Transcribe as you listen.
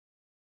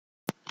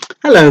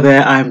Hello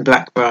there, I'm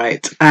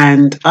Blackbright,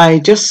 and I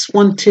just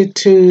wanted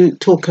to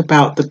talk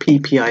about the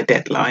PPI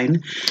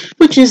deadline,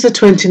 which is the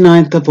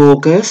 29th of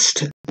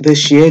August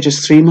this year,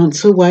 just 3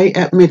 months away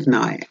at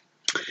midnight.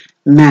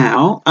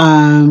 Now,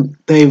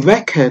 they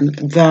reckon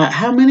that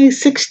how many?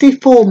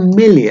 64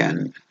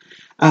 million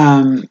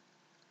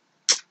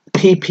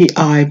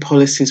PPI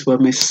policies were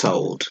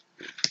missold.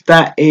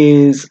 That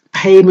is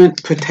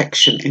payment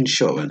protection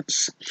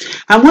insurance.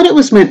 And what it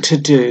was meant to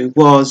do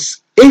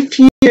was, if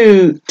you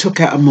took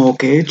out a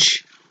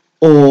mortgage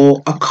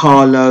or a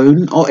car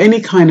loan or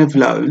any kind of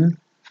loan,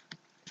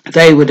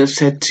 they would have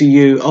said to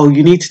you, oh,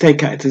 you need to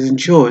take out this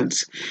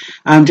insurance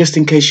just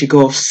in case you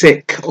go off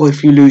sick or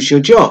if you lose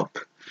your job.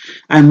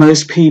 And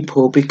most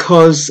people,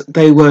 because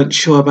they weren't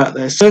sure about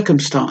their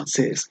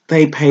circumstances,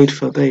 they paid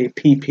for the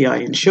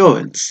PPI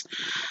insurance.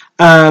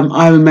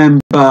 I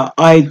remember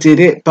I did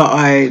it, but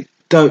I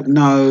don't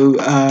know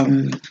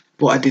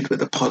what I did with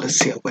the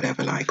policy or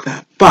whatever like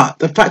that. But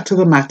the fact of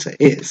the matter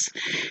is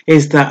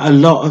that a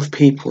lot of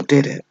people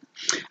did it.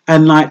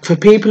 And like for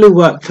people who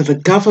work for the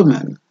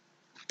government,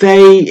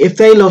 if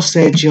they lost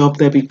their job,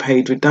 they'd be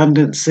paid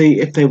redundancy.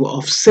 If they were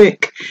off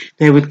sick,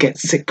 they would get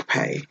sick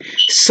pay.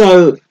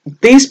 So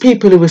these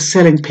people who were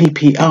selling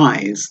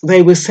PPIs,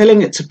 they were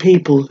selling it to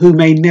people who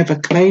may never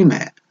claim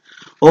it,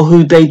 or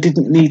who they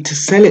didn't need to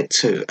sell it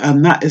to.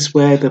 And that is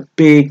where the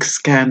big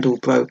scandal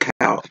broke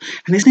out.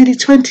 And it's nearly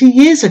 20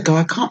 years ago.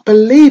 I can't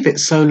believe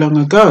it's so long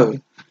ago.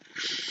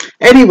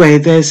 Anyway,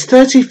 there's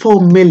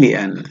 34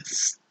 million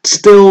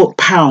still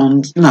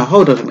pounds. No,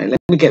 hold on a minute.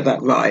 Let me get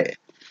that right.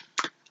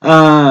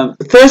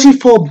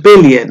 34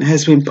 billion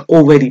has been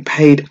already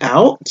paid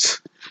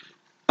out.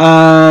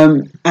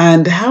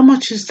 And how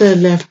much is there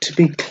left to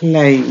be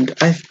claimed?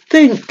 I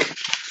think...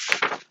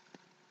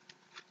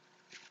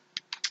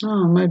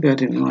 Oh, maybe I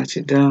didn't write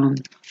it down.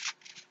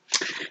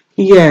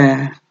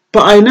 Yeah,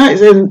 but I know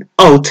it's in...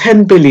 Oh,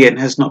 10 billion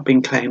has not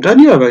been claimed. I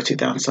knew I wrote it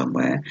down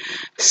somewhere.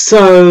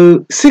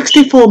 So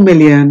 64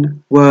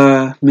 million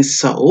were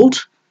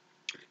missold.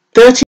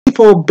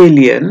 34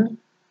 billion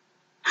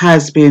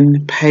has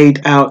been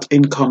paid out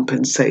in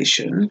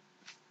compensation.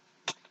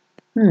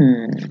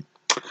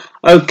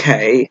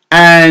 Okay,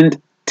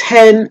 and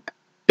 10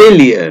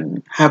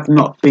 billion have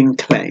not been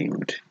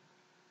claimed.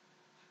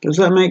 Does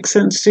that make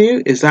sense to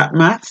you? Is that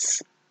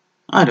maths?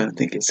 I don't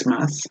think it's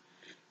maths.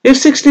 If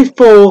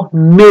 64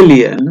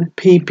 million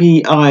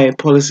PPI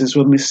policies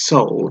were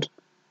missold,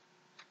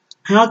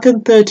 how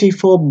can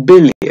 34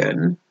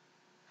 billion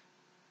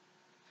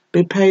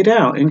be paid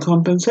out in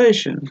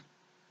compensation?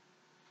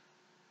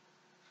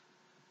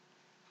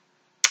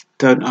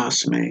 Don't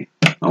ask me.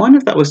 I wonder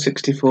if that was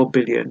 64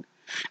 billion.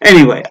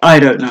 Anyway, I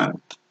don't know.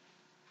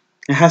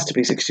 It has to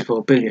be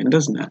 64 billion,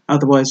 doesn't it?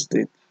 Otherwise,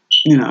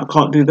 I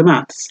can't do the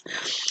maths.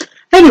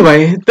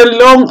 Anyway, the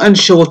long and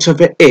short of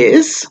it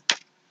is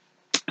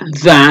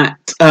that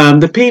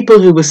the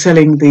people who were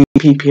selling the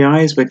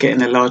PPIs were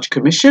getting a large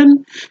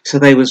commission, so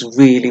they was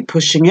really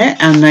pushing it.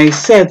 And they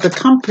said the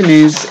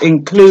companies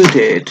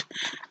included,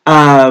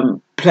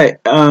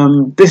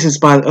 this is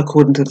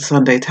according to the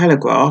Sunday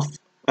Telegraph,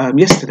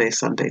 yesterday's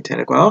Sunday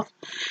Telegraph,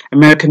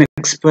 American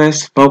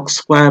Express,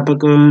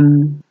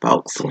 Volkswagen,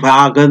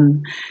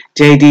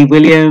 J.D.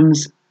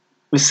 Williams,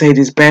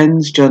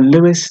 Mercedes-Benz, John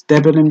Lewis,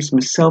 Debenhams,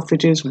 Miss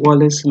Selfridges,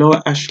 Wallace,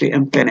 Laura Ashley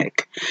and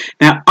Fenwick.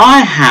 Now,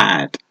 I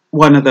had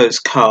one of those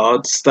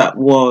cards that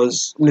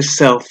was Miss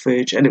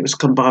Selfridge and it was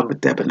combined with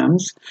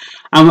Debenhams.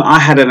 I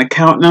had an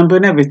account number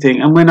and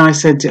everything. And when I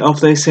sent it off,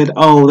 they said,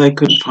 oh, they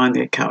couldn't find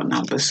the account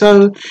number.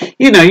 So,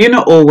 you're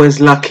not always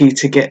lucky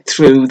to get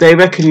through. They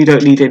reckon you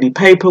don't need any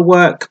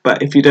paperwork,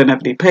 but if you don't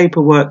have any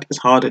paperwork, it's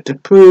harder to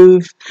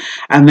prove.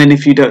 And then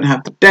if you don't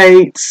have the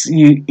dates,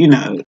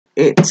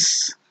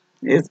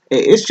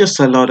 it's just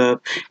a lot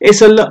of,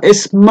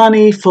 it's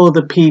money for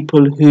the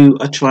people who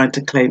are trying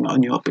to claim it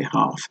on your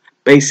behalf.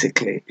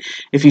 Basically,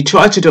 if you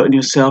try to do it on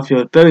yourself,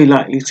 you're very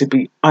likely to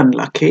be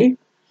unlucky,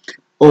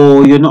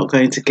 or you're not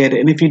going to get it.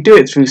 And if you do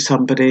it through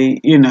somebody,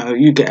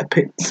 you get a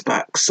pits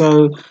back.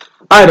 So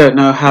I don't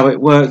know how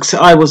it works.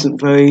 I wasn't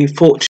very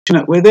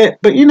fortunate with it,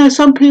 but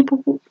some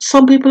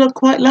people are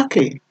quite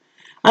lucky.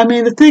 I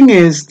mean, the thing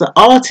is, the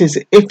art is,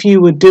 if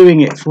you were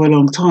doing it for a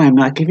long time,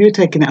 like if you were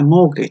taking out a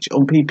mortgage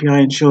on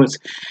PPI insurance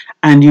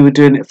and you were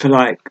doing it for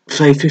like,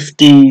 say,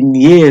 15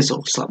 years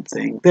or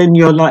something, then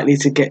you're likely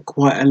to get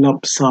quite a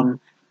lump sum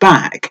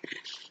back.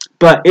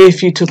 But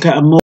if you took out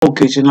a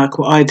mortgage, and like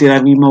what I did, I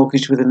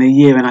remortgaged within a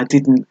year and I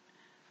didn't,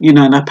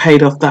 and I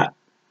paid off that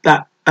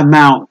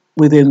amount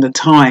within the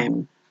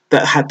time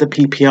that had the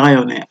PPI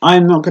on it,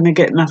 I'm not going to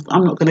get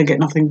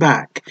nothing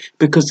back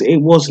because it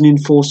wasn't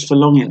enforced for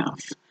long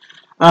enough.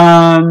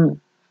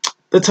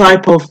 The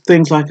type of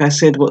things, like I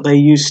said, what they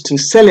used to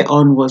sell it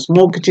on was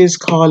mortgages,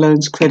 car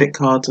loans, credit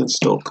cards and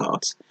store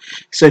cards.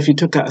 So if you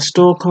took out a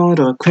store card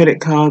or a credit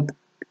card,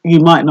 you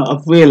might not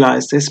have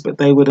realised this, but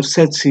they would have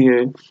said to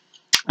you,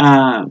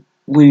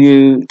 will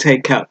you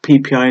take out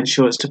PPI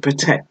insurance to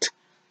protect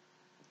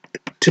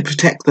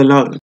the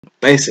loan,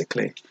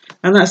 basically.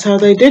 And that's how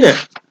they did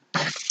it.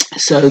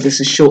 So this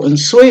is short and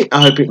sweet.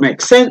 I hope it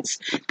makes sense.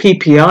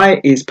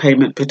 PPI is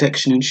payment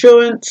protection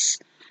insurance.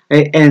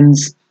 It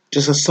ends,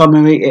 just a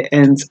summary, it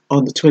ends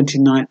on the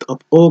 29th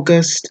of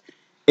August.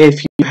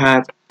 If you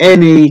have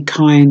any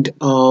kind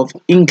of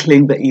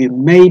inkling that you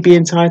may be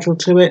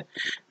entitled to it,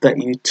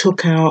 that you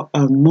took out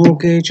a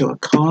mortgage or a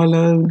car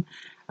loan,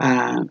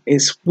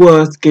 it's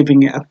worth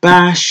giving it a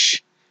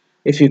bash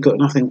if you've got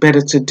nothing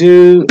better to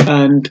do.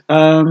 And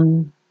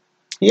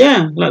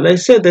yeah, like they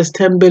said, there's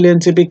 10 billion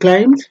to be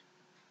claimed.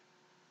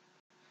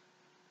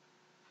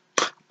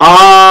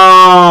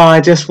 Ah,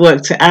 I just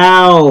worked it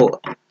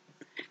out.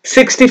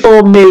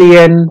 64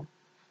 million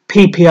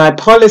PPI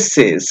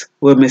policies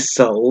were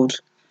missold,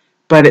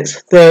 but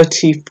it's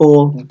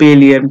 34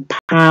 billion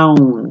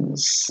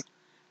pounds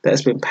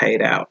that's been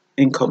paid out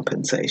in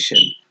compensation.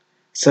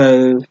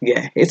 So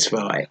yeah, it's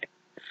right.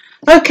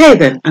 Okay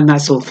then, and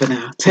that's all for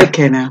now. Take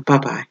care now. Bye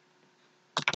bye.